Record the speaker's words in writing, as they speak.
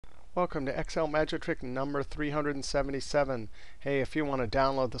Welcome to Excel Magic Trick number 377. Hey, if you want to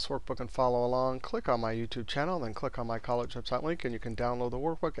download this workbook and follow along, click on my YouTube channel, then click on my college website link, and you can download the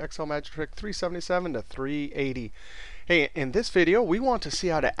workbook Excel Magic Trick 377 to 380. Hey, in this video, we want to see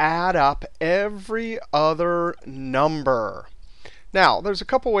how to add up every other number. Now, there's a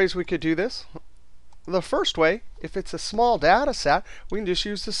couple ways we could do this. The first way, if it's a small data set, we can just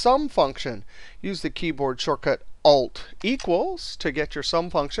use the sum function. Use the keyboard shortcut Alt equals to get your sum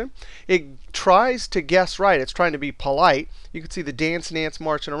function. It tries to guess right. It's trying to be polite. You can see the dancing ants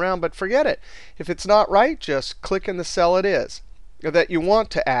marching around, but forget it. If it's not right, just click in the cell it is that you want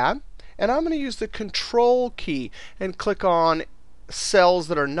to add. And I'm going to use the Control key and click on cells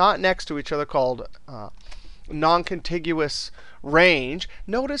that are not next to each other called non-contiguous range.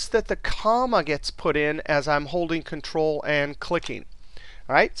 Notice that the comma gets put in as I'm holding Control and clicking.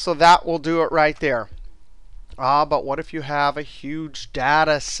 All right, so that will do it right there. But what if you have a huge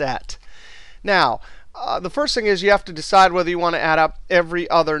data set? Now, the first thing is you have to decide whether you want to add up every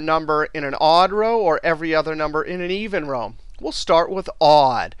other number in an odd row or every other number in an even row. We'll start with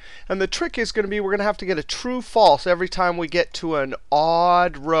odd. And the trick is going to be we're going to have to get a true false every time we get to an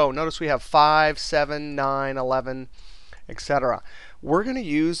odd row. Notice we have 5, 7, 9, 11, etc. We're going to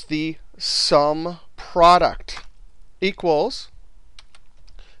use the sum product equals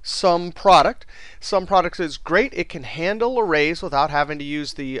sum product. Sum product is great. It can handle arrays without having to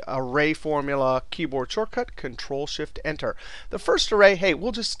use the array formula keyboard shortcut, Control Shift Enter. The first array, hey,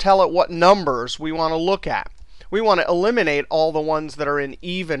 we'll just tell it what numbers we want to look at. We want to eliminate all the ones that are in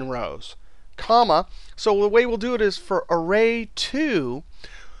even rows. Comma. So the way we'll do it is for array 2,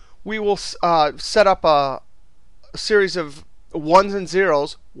 we will set up a series of ones and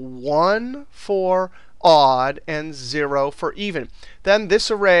zeros, 1 for odd and 0 for even. Then this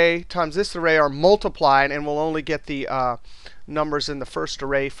array times this array are multiplied, and we'll only get the numbers in the first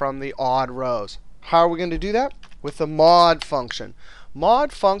array from the odd rows. How are we going to do that? With the mod function.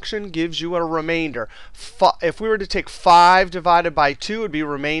 Mod function gives you a remainder. If we were to take 5 divided by 2, it would be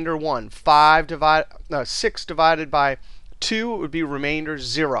remainder 1. 6 divided by 2, it would be remainder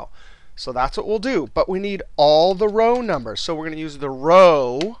 0. So that's what we'll do. But we need all the row numbers. So we're going to use the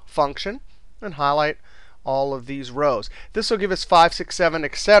row function and highlight all of these rows. This will give us 5, 6, 7,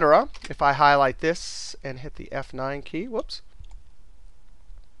 etc. If I highlight this and hit the F9 key, whoops,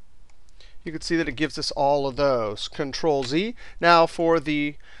 you can see that it gives us all of those. Control Z. Now for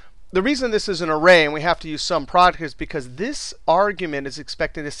the reason this is an array and we have to use sum product is because this argument is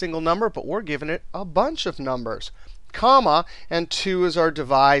expecting a single number, but we're giving it a bunch of numbers. Comma, and 2 is our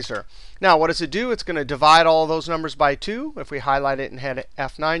divisor. Now, what does it do? It's going to divide all those numbers by 2. If we highlight it and hit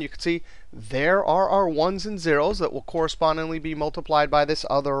F9, you can see there are our ones and zeros that will correspondingly be multiplied by this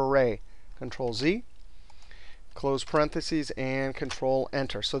other array. Control Z, close parentheses, and Control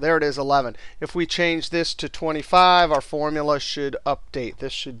Enter. So there it is, 11. If we change this to 25, our formula should update.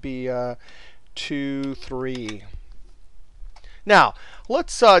 This should be 2, 3. Now,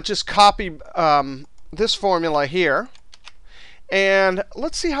 let's just copy this formula here. And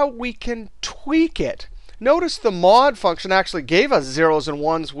let's see how we can tweak it. Notice the mod function actually gave us zeros and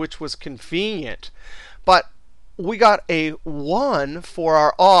ones, which was convenient. But we got a 1 for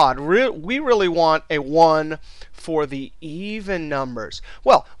our odd. We really want a 1 for the even numbers.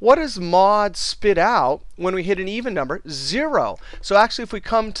 Well, what does mod spit out when we hit an even number? 0. So actually, if we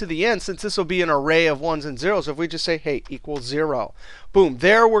come to the end, since this will be an array of ones and zeros, if we just say, hey, equals 0, boom,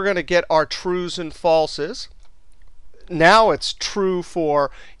 there we're going to get our trues and falses. Now it's true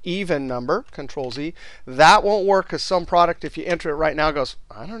for even number, Control Z. That won't work because sum product, if you enter it right now, goes,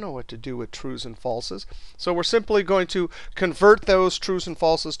 I don't know what to do with trues and falses. So we're simply going to convert those trues and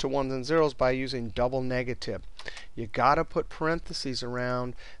falses to ones and zeros by using double negative. You got to put parentheses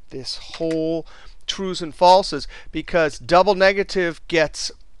around this whole trues and falses because double negative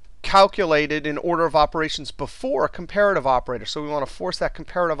gets calculated in order of operations before a comparative operator. So we want to force that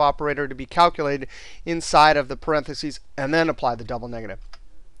comparative operator to be calculated inside of the parentheses and then apply the double negative.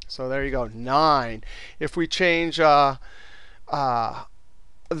 So there you go, 9. If we change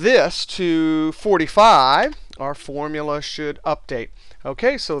this to 45, our formula should update.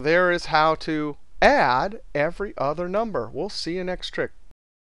 OK, so there is how to add every other number. We'll see you next trick.